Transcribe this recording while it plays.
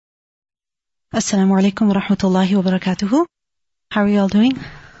Assalamu alaikum wa rahmatullahi wa barakatuhu. How are you all doing?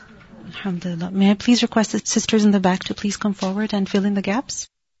 Alhamdulillah. May I please request the sisters in the back to please come forward and fill in the gaps?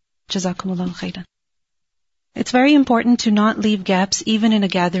 Jazakumullahu khairan. It's very important to not leave gaps even in a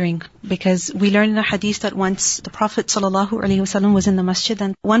gathering, because we learned in a hadith that once the Prophet ﷺ was in the masjid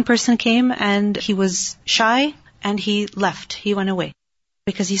and one person came and he was shy and he left. He went away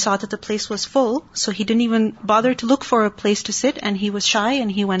because he saw that the place was full, so he didn't even bother to look for a place to sit, and he was shy and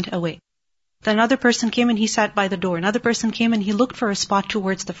he went away. Then another person came and he sat by the door. Another person came and he looked for a spot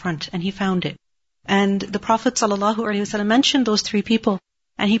towards the front and he found it. And the Prophet ﷺ mentioned those three people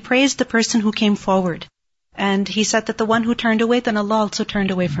and he praised the person who came forward. And he said that the one who turned away, then Allah also turned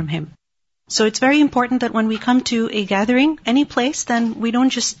away from him. So it's very important that when we come to a gathering, any place, then we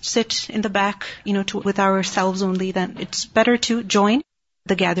don't just sit in the back, with ourselves only. Then it's better to join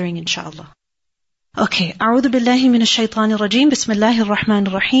the gathering, inshallah. Okay. أعوذ بالله من الشيطان الرجيم. بسم الله الرحمن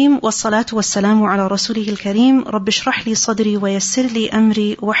الرحيم. والصلاة والسلام على رسوله الكريم. رب اشرح لي صدري ويسر لي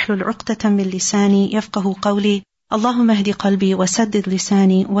أمري واحلل عقدة من لساني يفقه قولي. اللهم اهد قلبي وسدد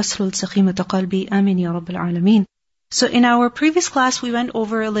لساني واسلل سخيمة قلبي. آمين يا رب العالمين. So in our previous class, we went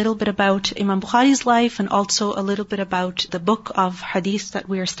over a little bit about Imam Bukhari's life and also a little bit about the book of Hadith that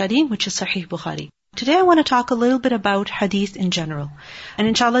we are studying, which is Sahih Bukhari. Today I want to talk a little bit about Hadith in general. And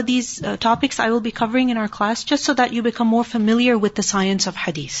inshallah, these topics I will be covering in our class just so that you become more familiar with the science of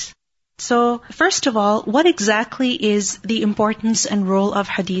Hadith. So, first of all, what exactly is the importance and role of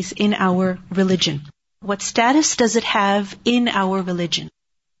Hadith in our religion? What status does it have in our religion?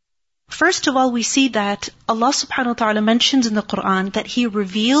 First of all, we see that Allah subhanahu wa ta'ala mentions in the Quran that He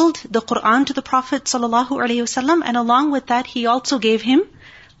revealed the Quran to the Prophet sallallahu alaihi wasallam, and along with that He also gave him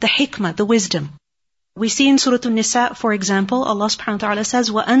the hikmah, the wisdom. We see in Surah An-Nisa, for example, Allah subhanahu wa ta'ala says,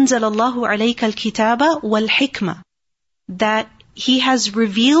 وَأَنزَلَ اللَّهُ عَلَيْكَ الْكِتَابَ وَالْحِكْمَةِ, that He has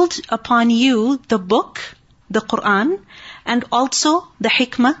revealed upon you the book, the Quran, and also the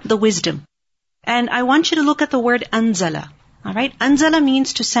hikmah, the wisdom. And I want you to look at the word anzala. Alright? Anzala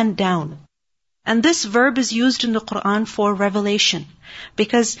means to send down. And this verb is used in the Quran for revelation.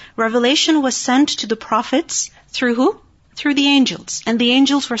 Because revelation was sent to the prophets through who? Through the angels. And the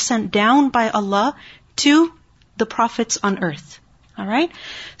angels were sent down by Allah to the prophets on earth. Alright?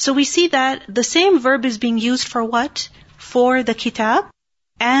 So we see that the same verb is being used for what? For the kitab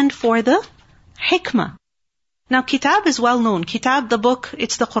and for the hikmah. Now kitab is well known. Kitab, the book,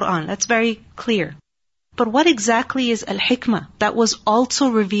 it's the Quran. That's very clear. But what exactly is al-hikmah that was also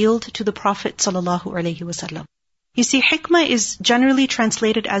revealed to the Prophet sallallahu alaihi wasallam? You see, hikmah is generally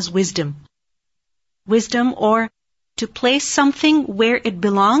translated as wisdom. Wisdom, or to place something where it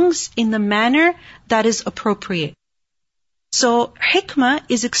belongs in the manner that is appropriate. So, hikmah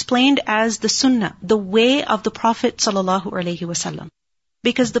is explained as the sunnah, the way of the Prophet sallallahu alaihi wasallam.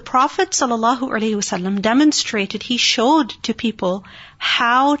 Because the Prophet ﷺ demonstrated, he showed to people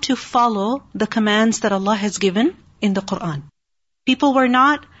how to follow the commands that Allah has given in the Quran. People were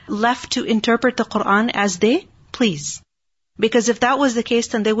not left to interpret the Quran as they please. Because if that was the case,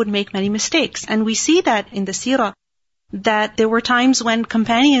 then they would make many mistakes. And we see that in the seerah, that there were times when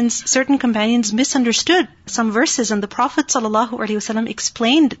certain companions misunderstood some verses, and the Prophet ﷺ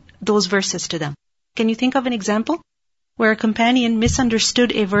explained those verses to them. Can you think of an example where a companion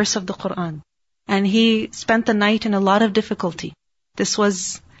misunderstood a verse of the Quran and he spent the night in a lot of difficulty? This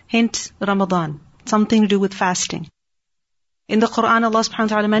was Ramadan, something to do with fasting. In the Quran, Allah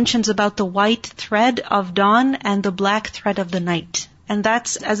subhanahu wa ta'ala mentions about the white thread of dawn and the black thread of the night. And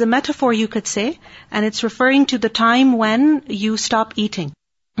that's as a metaphor, you could say, and it's referring to the time when you stop eating,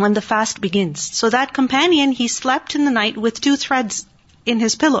 when the fast begins. So that companion, he slept in the night with two threads in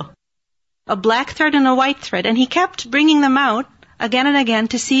his pillow, a black thread and a white thread, and he kept bringing them out again and again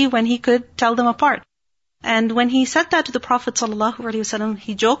to see when he could tell them apart. And when he said that to the Prophet ﷺ,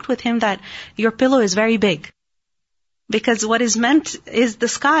 he joked with him that your pillow is very big. Because what is meant is the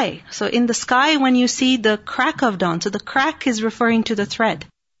sky. So in the sky, when you see the crack of dawn, so the crack is referring to the thread.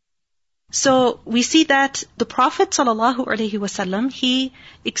 So we see that the Prophet ﷺ, he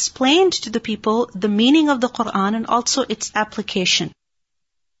explained to the people the meaning of the Quran and also its application.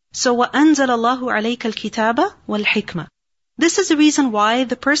 So وَأَنزَلَ اللَّهُ عَلَيْكَ الْكِتَابَ وَالْحِكْمَةِ. This is the reason why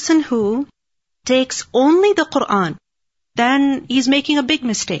the person who takes only the Quran, then he's making a big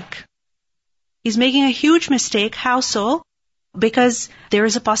mistake. He's making a huge mistake. How so? Because there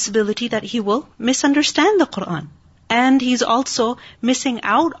is a possibility that he will misunderstand the Quran. And he's also missing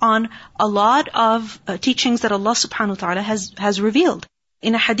out on a lot of teachings that Allah subhanahu wa ta'ala has revealed.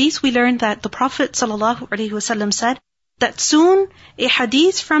 In a hadith we learned that the Prophet ﷺ said that soon a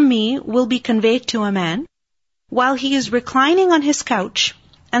hadith from me will be conveyed to a man while he is reclining on his couch,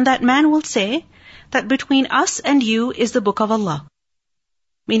 And that man will say that between us and you is the book of Allah.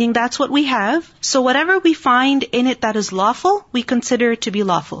 Meaning that's what we have. So whatever we find in it that is lawful, we consider it to be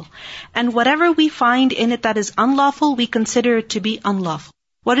lawful. And whatever we find in it that is unlawful, we consider it to be unlawful.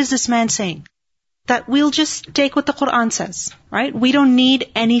 What is this man saying? That we'll just take what the Quran says, right? We don't need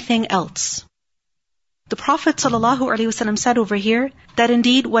anything else. The Prophet ﷺ said over here that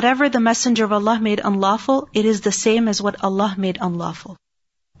indeed whatever the Messenger of Allah made unlawful, it is the same as what Allah made unlawful.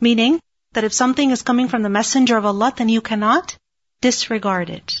 Meaning that if something is coming from the Messenger of Allah, then you cannot disregard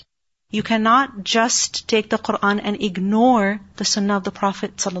it. You cannot just take the Quran and ignore the Sunnah of the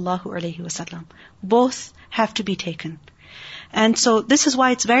Prophet ﷺ. Both have to be taken. And so this is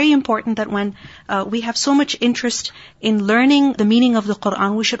why it's very important that when we have so much interest in learning the meaning of the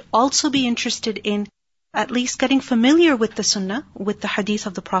Quran, we should also be interested in at least getting familiar with the Sunnah, with the Hadith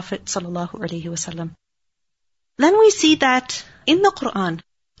of the Prophet ﷺ. Then we see that in the Quran,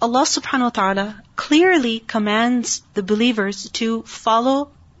 Allah subhanahu wa ta'ala clearly commands the believers to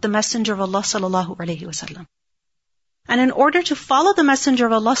follow the Messenger of Allah sallallahu alayhi wasallam. And in order to follow the Messenger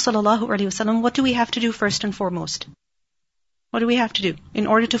of Allah sallallahu alayhi wasallam, what do we have to do first and foremost? What do we have to do? In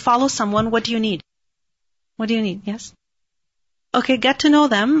order to follow someone, what do you need? What do you need? Yes? Okay, get to know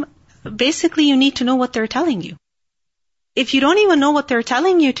them. Basically, you need to know what they're telling you. If you don't even know what they're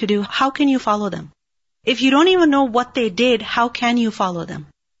telling you to do, how can you follow them? If you don't even know what they did, how can you follow them?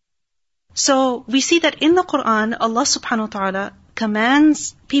 So we see that in the Quran, Allah subhanahu wa ta'ala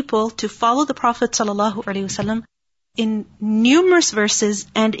commands people to follow the Prophet sallallahu alaihi wasallam in numerous verses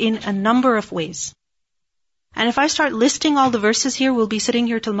and in a number of ways. And if I start listing all the verses here, we'll be sitting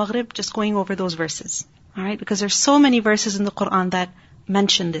here till Maghrib just going over those verses. Alright? Because there's so many verses in the Quran that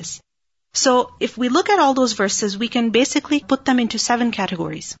mention this. So if we look at all those verses, we can basically put them into 7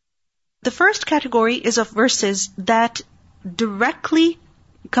 categories. The first category is of verses that directly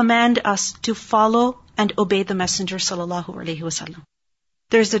command us to follow and obey the Messenger sallallahu alaihi wasallam.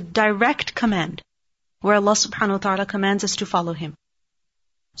 There's a direct command where Allah subhanahu wa ta'ala commands us to follow Him.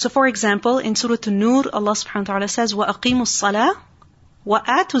 So for example, in Surah An-Nur, Allah subhanahu wa ta'ala says, وَأَقِيمُوا الصَّلَاةِ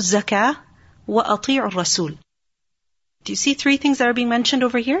وَآتُوا الزَّكَاةِ وَأَطِيعُوا الرَّسُولِ. Do you see 3 things that are being mentioned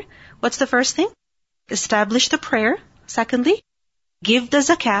over here? What's the first thing? Establish the prayer. Secondly, give the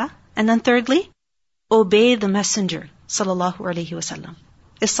zakah. And then thirdly, obey the Messenger sallallahu alaihi wasallam.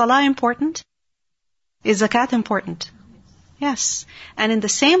 Is salah important? Is zakat important? Yes. And in the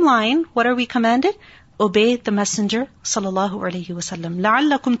same line, what are we commanded? Obey the Messenger sallallahu alaihi wasallam.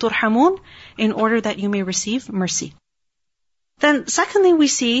 لَعَلَّكُمْ تُرْحَمُونَ, in order that you may receive mercy. Then secondly, we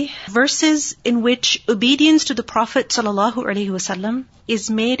see verses in which obedience to the Prophet sallallahu alaihi wasallam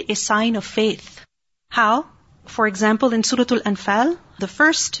is made a sign of faith. How? For example, in Surah Al-Anfal, the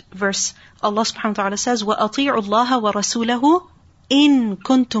first verse, Allah subhanahu wa ta'ala says, وَأَطِيعُوا اللَّهَ وَرَسُولَهُ إِن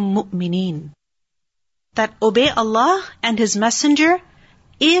كُنتُم مُؤْمِنِينَ. That obey Allah and His Messenger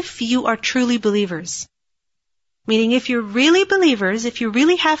if you are truly believers. Meaning, if you're really believers, if you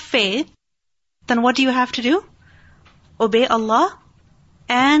really have faith, then what do you have to do? Obey Allah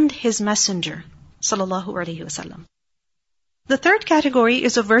and His Messenger sallallahu alaihi wasallam. The third category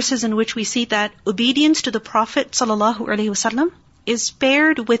is of verses in which we see that obedience to the Prophet sallallahu alaihi wasallam is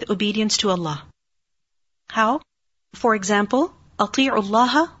paired with obedience to Allah. How? For example, أطيعوا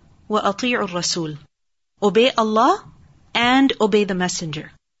الله وأطيعوا الرسول. Obey Allah and obey the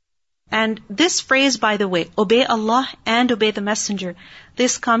Messenger. And this phrase, by the way, obey Allah and obey the Messenger,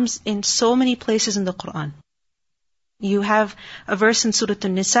 this comes in so many places in the Quran. You have a verse in Surah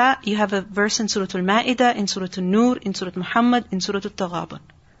An-Nisa, you have a verse in Surah Al-Ma'idah, in Surah An-Nur, in Surah Muhammad, in Surah Al-Taghabun.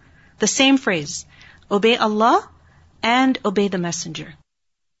 The same phrase, obey Allah and obey the Messenger.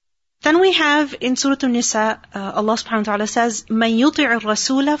 Then we have in Surah An-Nisa, Allah subhanahu wa ta'ala says, مَن يُطِعِ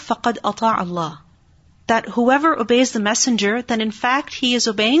الرَّسُولَ فَقَدْ أَطَاعَ اللَّهِ. That whoever obeys the Messenger, then in fact he is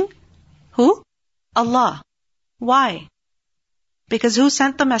obeying who? Allah. Why? Because who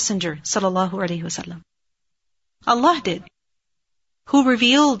sent the Messenger sallallahu alaihi wasallam? Allah did. Who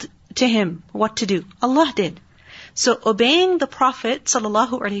revealed to him what to do? Allah did. So obeying the Prophet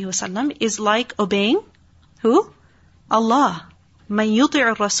sallallahu alaihi wasallam is like obeying who? Allah. مَن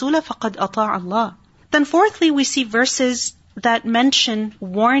يُطِعِ الرَّسُولَ فَقَدْ أَطَاعَ اللَّهِ. Then fourthly, we see verses that mention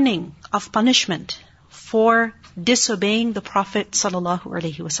warning of punishment for disobeying the Prophet sallallahu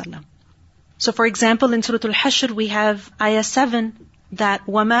alaihi wasallam. So for example, in Surah Al-Hashr, we have ayah 7 that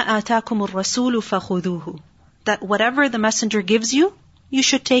وَمَا آتَاكُمُ الرَّسُولُ فَخُذُوهُ. That whatever the Messenger gives you, you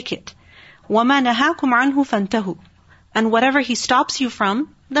should take it. وَمَا نَهَاكُمْ عَنْهُ فَانْتَهُ. And whatever he stops you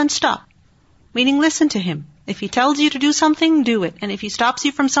from, then stop. Meaning listen to him. If he tells you to do something, do it. And if he stops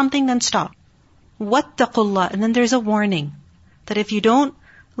you from something, then stop. وَاتَّقُوا اللَّهَ. And then there's a warning that if you don't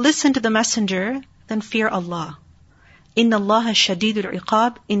listen to the messenger, then fear Allah. Inna Allah shadidul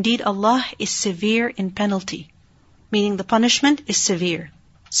iqab. Indeed, Allah is severe in penalty. Meaning the punishment is severe.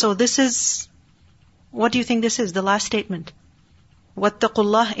 So this is, what do you think this is? The last statement.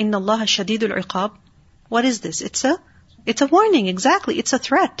 Wattaqullah inna Allah shadidul iqab. What is this? It's a warning, exactly. It's a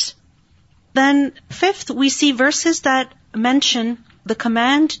threat. Then fifth, we see verses that mention the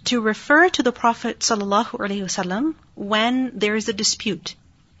command to refer to the Prophet ﷺ when there is a dispute.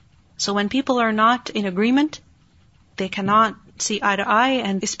 So when people are not in agreement, they cannot see eye to eye,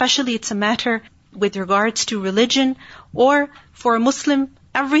 and especially it's a matter with regards to religion, or for a Muslim,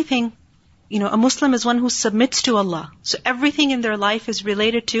 everything, a Muslim is one who submits to Allah. So everything in their life is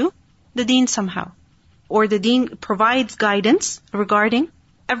related to the deen somehow. Or the deen provides guidance regarding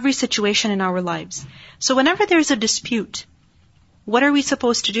every situation in our lives. So whenever there is a dispute, what are we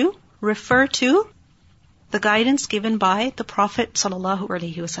supposed to do? Refer to the guidance given by the Prophet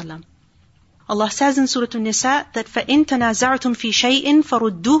ﷺ. Allah says in Surah An-Nisa that فَإِن تَنَازَعْتُمْ فِي شَيْءٍ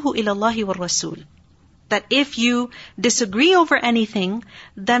فَرُدُّوهُ إِلَى اللَّهِ وَالرَّسُولِ. That if you disagree over anything,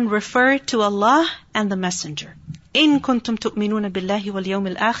 then refer to Allah and the Messenger. إِن كُنتُمْ تُؤْمِنُونَ بِاللَّهِ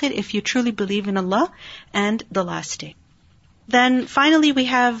وَالْيَوْمِ الْآخِرِ. If you truly believe in Allah and the last day. Then finally we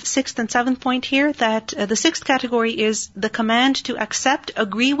have sixth and seventh point here, that the sixth category is the command to accept,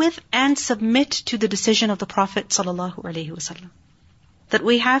 agree with, and submit to the decision of the Prophet ﷺ. That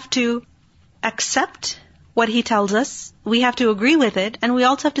we have to accept what he tells us, we have to agree with it, and we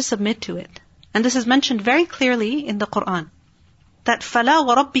also have to submit to it. And this is mentioned very clearly in the Quran. That فَلَا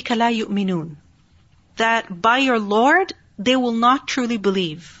وَرَبِّكَ لَا يُؤْمِنُونَ. That by your Lord, they will not truly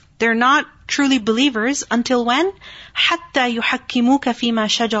believe. They're not truly believers until when? حَتَّى يُحَكِّمُوكَ فِي مَا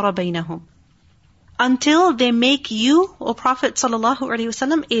شَجَرَ بَيْنَهُمْ. Until they make you, O Prophet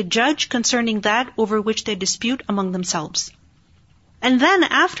ﷺ, a judge concerning that over which they dispute among themselves. And then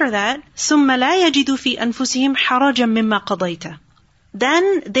after that, ثُمَّ لَا يَجِدُوا فِي أَنفُسِهِمْ حَرَجًا مِمَّا قَضَيْتَ.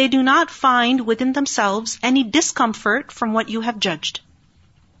 Then they do not find within themselves any discomfort from what you have judged.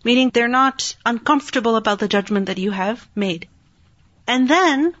 Meaning they're not uncomfortable about the judgment that you have made. And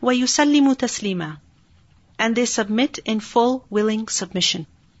then, وَيُسَلِّمُوا تَسْلِيمًا. And they submit in full willing submission.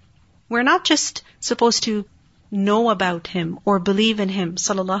 We're not just supposed to know about him or believe in him,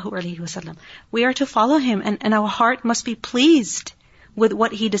 sallallahu alaihi wasallam. We are to follow him, and our heart must be pleased with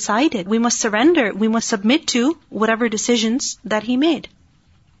what he decided. We must surrender. We must submit to whatever decisions that he made.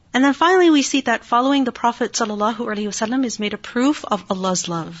 And then finally we see that following the Prophet ﷺ is made a proof of Allah's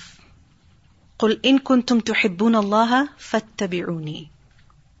love. قُلْ إِن كُنْتُمْ تُحِبُّونَ اللَّهَ فَاتَّبِعُونِي.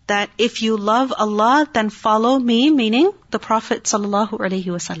 That if you love Allah, then follow me, meaning the Prophet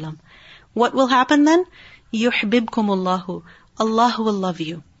ﷺ. What will happen then? يُحْبِبْكُمُ اللَّهُ. Allah will love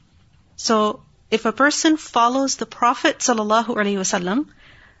you. So, if a person follows the Prophet ﷺ,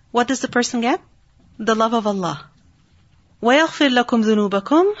 what does the person get? The love of Allah. وَيَغْفِرْ لَكُمْ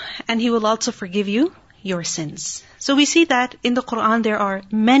ذُنُوبَكُمْ. And He will also forgive you your sins. So we see that in the Quran there are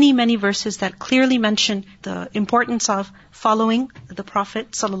many, many verses that clearly mention the importance of following the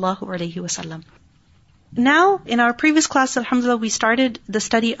Prophet ﷺ. Now, in our previous class, alhamdulillah, we started the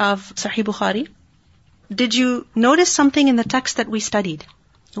study of Sahih Bukhari. Did you notice something in the text that we studied?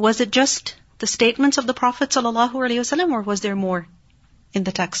 Was it just the statements of the Prophet ﷺ, or was there more in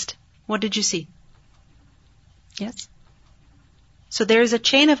the text? What did you see? Yes? So there is a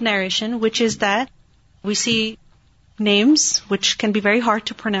chain of narration, which is that we see names, which can be very hard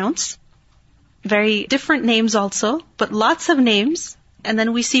to pronounce, very different names also, but lots of names. And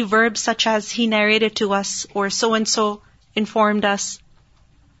then we see verbs such as he narrated to us, or so-and-so informed us.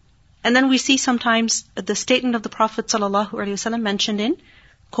 And then we see sometimes the statement of the Prophet ﷺ mentioned in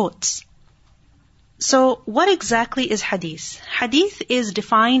quotes. So what exactly is hadith? Hadith is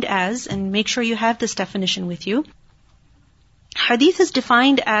defined as, and make sure you have this definition with you, hadith is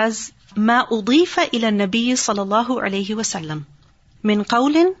defined as ما أضيف إلى النبي صلى الله عليه وسلم من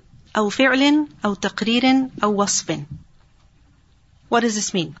قول أو فعل أو تقرير أو وصف. What does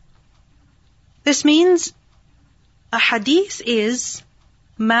this mean? This means a hadith is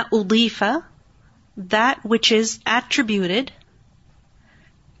ما أضيف, that which is attributed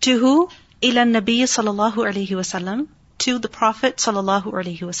to who? إلى النبي صلى الله عليه وسلم, to the Prophet صلى الله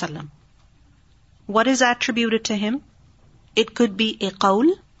عليه وسلم. What is attributed to him? It could be a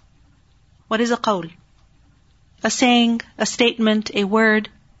qawl. What is a qawl? A saying, a statement, a word.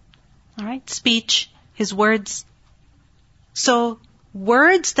 Alright, speech, his words. So,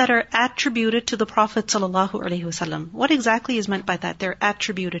 words that are attributed to the Prophet ﷺ. What exactly is meant by that? They're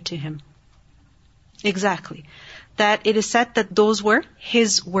attributed to him. Exactly. That it is said that those were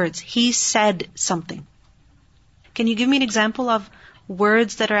his words. He said something. Can you give me an example of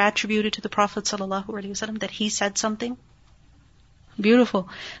words that are attributed to the Prophet ﷺ, that he said something? Beautiful.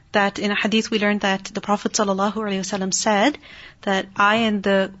 That in a hadith we learned that the Prophet ﷺ said that I and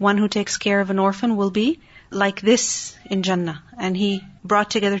the one who takes care of an orphan will be like this in Jannah. And he brought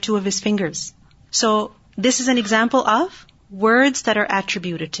together two of his fingers. So this is an example of words that are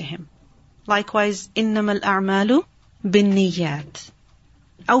attributed to him. Likewise, إِنَّمَا الْأَعْمَالُ بِالنِّيَّاتِ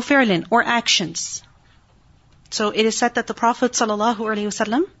أو فعل, or actions. So it is said that the Prophet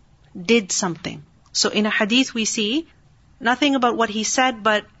ﷺ did something. So in a hadith we see nothing about what he said,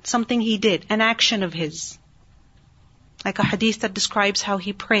 but something he did, an action of his. Like a hadith that describes how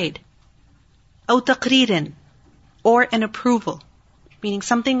he prayed. أو تقرير, or an approval. Meaning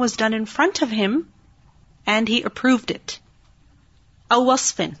something was done in front of him and he approved it. أو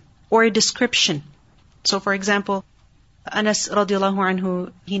وصف, or a description. So for example, Anas radiallahu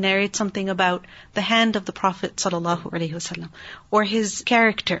anhu, he narrates something about the hand of the Prophet sallallahu alaihi wasallam, or his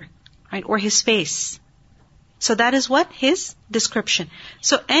character, right, or his face. So that is what? His description.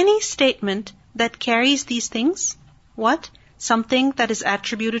 So any statement that carries these things, what? Something that is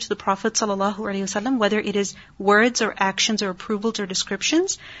attributed to the Prophet sallallahu alaihi wasallam, whether it is words or actions or approvals or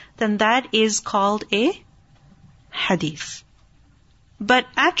descriptions, then that is called a hadith. But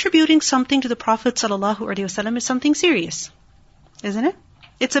attributing something to the Prophet ﷺ is something serious, isn't it?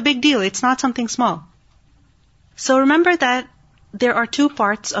 It's a big deal. It's not something small. So remember that there are two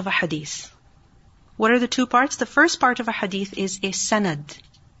parts of a hadith. What are the two parts? The first part of a hadith is a sanad.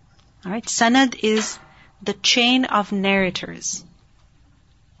 Alright, sanad is the chain of narrators.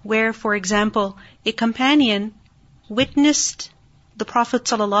 Where, for example, a companion witnessed the Prophet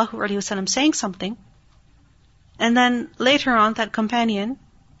ﷺ saying something, and then later on, that companion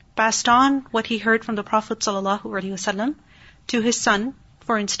passed on what he heard from the Prophet ﷺ to his son,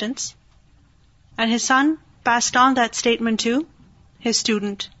 for instance. And his son passed on that statement to his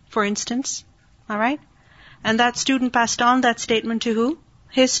student, for instance. Alright? And that student passed on that statement to who?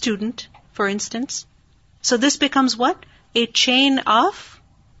 His student, for instance. So this becomes what? A chain of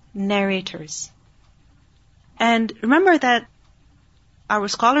narrators. And remember that our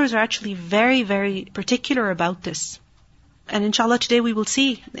scholars are actually very, very particular about this. And inshallah today we will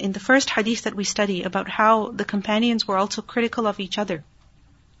see in the first hadith that we study about how the companions were also critical of each other.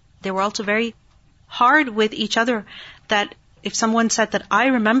 They were also very hard with each other, that if someone said that I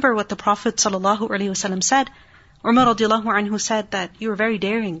remember what the Prophet ﷺ said, Umar radiallahu anhu said that you're very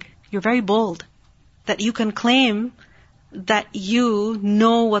daring, you're very bold, that you can claim that you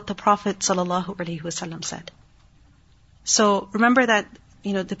know what the Prophet ﷺ said. So remember that,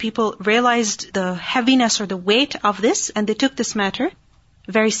 the people realized the heaviness or the weight of this, and they took this matter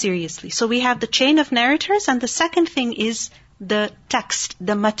very seriously. So we have the chain of narrators, and the second thing is the text,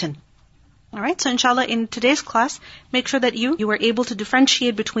 the matan. Alright, so inshallah in today's class, make sure that you are able to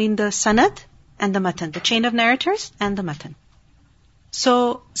differentiate between the sanad and the matan, the chain of narrators and the matan.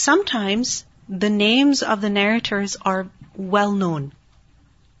 So sometimes the names of the narrators are well known.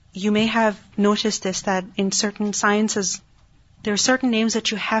 You may have noticed this, that in certain sciences, there are certain names that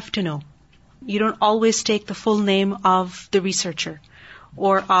you have to know. You don't always take the full name of the researcher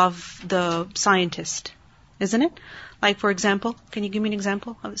or of the scientist, isn't it? Like for example, can you give me an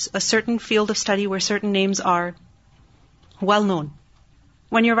example of a certain field of study where certain names are well known?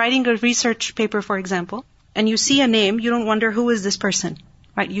 When you're writing a research paper, for example, and you see a name, you don't wonder who is this person,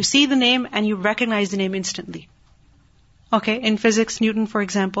 right? You see the name and you recognize the name instantly. Okay, in physics, Newton, for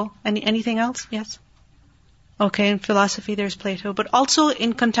example. Anything else? Yes? Okay, in philosophy, there's Plato. But also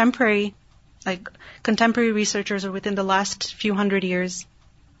in contemporary researchers, or within the last few hundred years.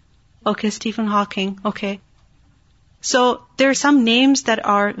 Okay, Stephen Hawking. Okay. So there are some names that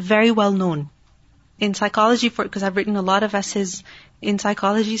are very well known. In psychology, because I've written a lot of essays in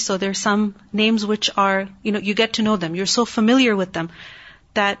psychology, so there are some names which are, you get to know them. You're so familiar with them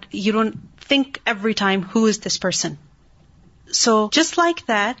that you don't think every time, who is this person? So just like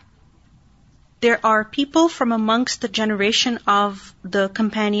that, there are people from amongst the generation of the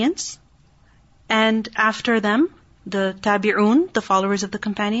companions, and after them, the tabi'un, the followers of the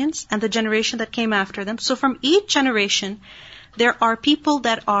companions, and the generation that came after them. So from each generation, there are people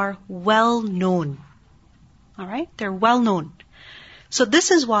that are well known. Alright? They're well known. So this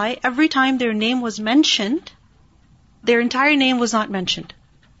is why every time their name was mentioned, their entire name was not mentioned.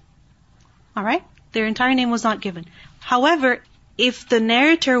 Alright? Their entire name was not given. However, if the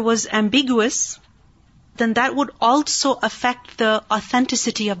narrator was ambiguous, then that would also affect the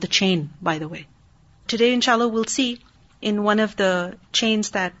authenticity of the chain, by the way. Today, inshallah, we'll see in one of the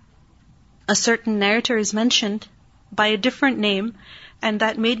chains that a certain narrator is mentioned by a different name, and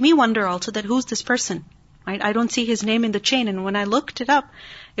that made me wonder also that who's this person? Right? I don't see his name in the chain. And when I looked it up,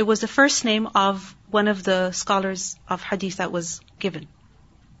 it was the first name of one of the scholars of hadith that was given.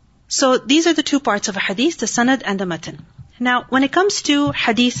 So these are the two parts of a hadith, the sanad and the matan. Now, when it comes to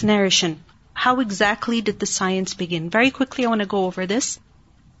hadith narration, how exactly did the science begin? Very quickly, I want to go over this.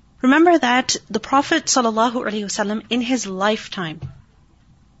 Remember that the Prophet ﷺ, in his lifetime,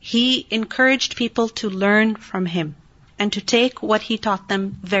 he encouraged people to learn from him and to take what he taught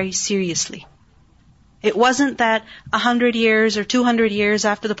them very seriously. It wasn't that 100 years or 200 years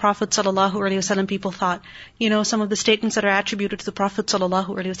after the Prophet ﷺ, people thought, some of the statements that are attributed to the Prophet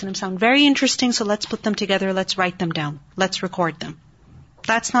ﷺ sound very interesting, so let's put them together, let's write them down, let's record them.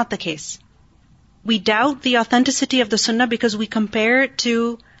 That's not the case. We doubt the authenticity of the Sunnah because we compare it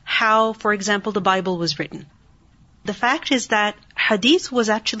to how, for example, the Bible was written. The fact is that Hadith was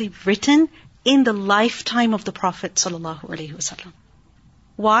actually written in the lifetime of the Prophet ﷺ.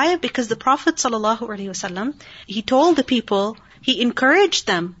 Why? Because the Prophet ﷺ, he told the people, he encouraged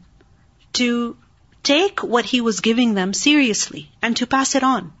them to take what he was giving them seriously and to pass it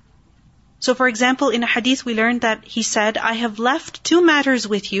on. So for example, in a hadith we learned that he said, I have left two matters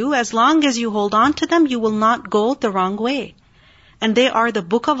with you. As long as you hold on to them, you will not go the wrong way. And they are the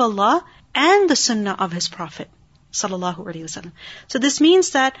book of Allah and the sunnah of his Prophet sallallahu alaihi wasallam. So this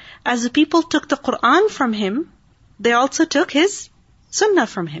means that as the people took the Quran from him, they also took his sunnah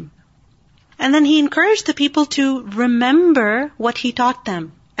from him. And then he encouraged the people to remember what he taught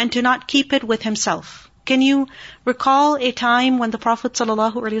them and to not keep it with himself. Can you recall a time when the Prophet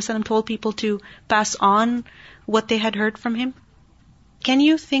ﷺ told people to pass on what they had heard from him? Can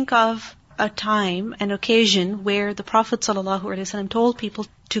you think of a time, an occasion where the Prophet ﷺ told people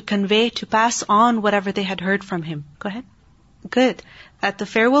to convey, to pass on whatever they had heard from him? Go ahead. Good. At the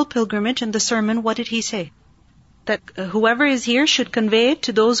farewell pilgrimage and the sermon, what did he say? That whoever is here should convey it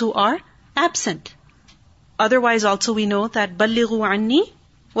to those who are absent. Otherwise also we know that بَلِّغُوا عَنِّي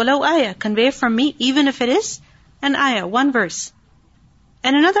وَلَوْ آيَةً, convey from me even if it is an ayah, one verse.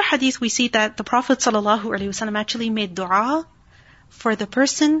 And another hadith we see that the Prophet ﷺ actually made dua for the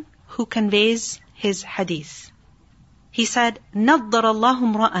person who conveys his hadith. He said, نَضَّرَ اللَّهُ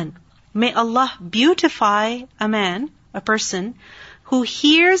امْرَأً, may Allah beautify a man, a person, who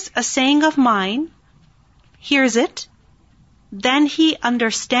hears a saying of mine, hears it, then he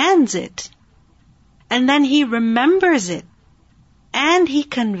understands it, and then he remembers it, and he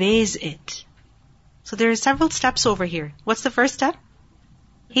conveys it. So there are several steps over here. What's the first step?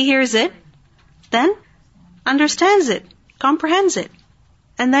 He hears it, then understands it, comprehends it,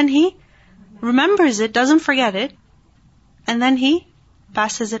 and then he remembers it, doesn't forget it, and then he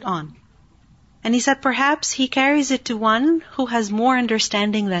passes it on. And he said perhaps he carries it to one who has more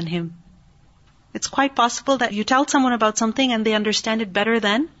understanding than him. It's quite possible that you tell someone about something and they understand it better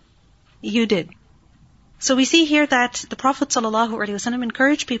than you did. So we see here that the Prophet ﷺ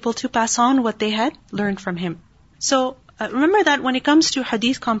encouraged people to pass on what they had learned from him. So remember that when it comes to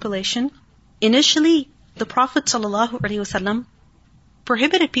hadith compilation, initially the Prophet ﷺ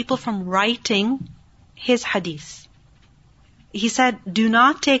prohibited people from writing his hadith. He said, do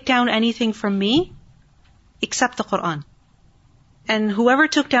not take down anything from me except the Quran. And whoever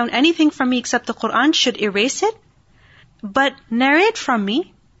took down anything from me except the Quran should erase it, but narrate from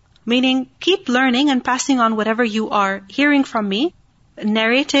me, meaning keep learning and passing on whatever you are hearing from me,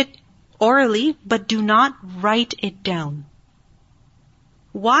 narrate it orally, but do not write it down.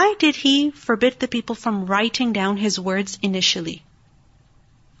 Why did he forbid the people from writing down his words initially?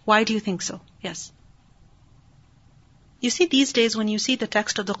 Why do you think so? Yes. You see, these days when you see the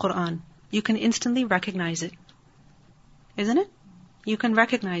text of the Quran, you can instantly recognize it. Isn't it? You can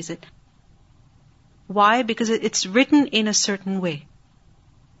recognize it. Why? Because it's written in a certain way.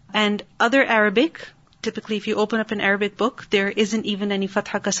 And other Arabic, typically if you open up an Arabic book, there isn't even any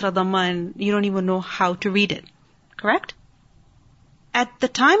fatha, kasra, dhamma, and you don't even know how to read it. Correct? At the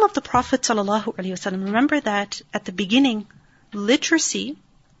time of the Prophet ﷺ, remember that at the beginning, literacy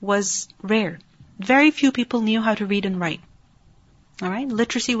was rare. Very few people knew how to read and write. Alright?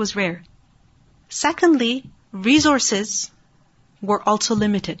 Literacy was rare. Secondly, resources were also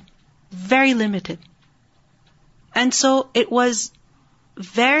limited. Very limited. And so it was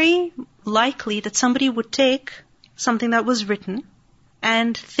very likely that somebody would take something that was written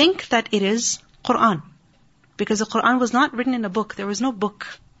and think that it is Quran. Because the Quran was not written in a book. There was no book.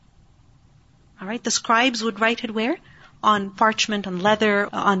 Alright? The scribes would write it where? On parchment, on leather,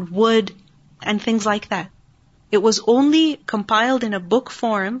 on wood, and things like that. It was only compiled in a book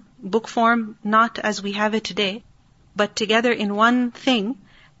form not as we have it today, but together in one thing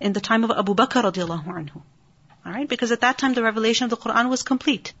in the time of Abu Bakr radiallahu anhu. Alright? Because at that time the revelation of the Quran was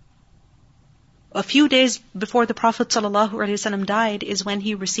complete. a few days before the Prophet ﷺ died is when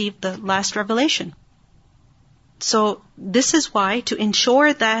he received the last revelation. So this is why, to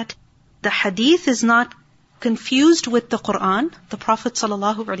ensure that the hadith is not confused with the Quran, the Prophet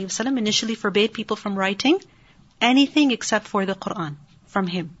ﷺ initially forbade people from writing anything except for the Quran from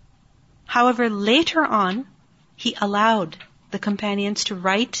him. However, later on, he allowed the companions to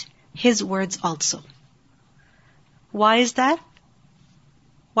write his words also. Why is that?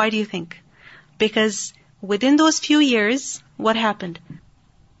 Why do you think? Because within those few years, what happened?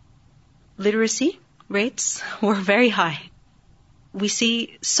 Literacy rates were very high. We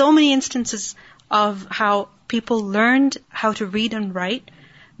see so many instances of how people learned how to read and write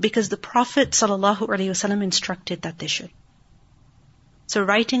because the Prophet ﷺ instructed that they should. So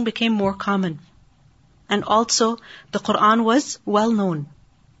writing became more common. And also, the Quran was well known.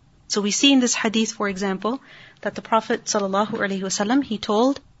 So we see in this hadith, for example, that the Prophet ﷺ, he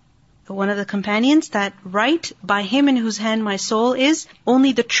told one of the companions that, write, by him in whose hand my soul is,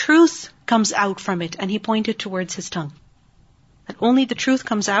 only the truth comes out from it. And he pointed towards his tongue. That only the truth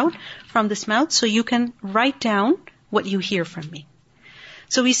comes out from this mouth, so you can write down what you hear from me.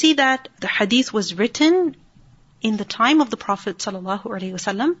 So we see that the hadith was written in the time of the Prophet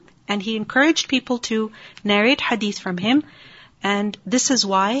ﷺ, and he encouraged people to narrate hadith from him. And this is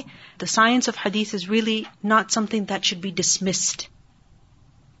why the science of hadith is really not something that should be dismissed.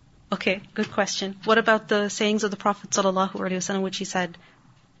 Okay, good question. What about the sayings of the Prophet ﷺ, which he said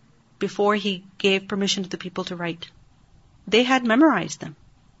before he gave permission to the people to write? They had memorized them.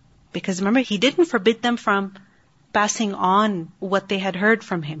 Because remember, he didn't forbid them from passing on what they had heard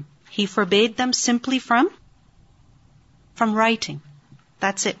from him. He forbade them simply from writing.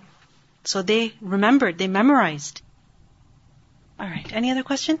 That's it. So they remembered, they memorized. Alright, any other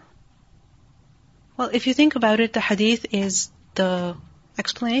question? Well, if you think about it, the hadith is the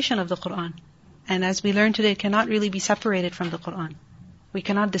explanation of the Quran. And as we learned today, it cannot really be separated from the Quran. We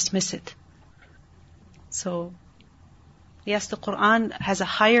cannot dismiss it. So, yes, the Quran has a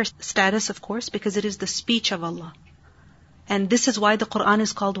higher status, of course, because it is the speech of Allah. And this is why the Quran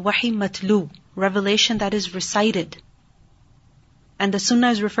is called wahi matlu, revelation that is recited. And the Sunnah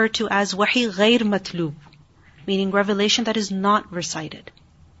is referred to as wahi ghair matlu, meaning revelation that is not recited.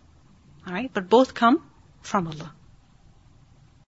 Alright, but both come from Allah.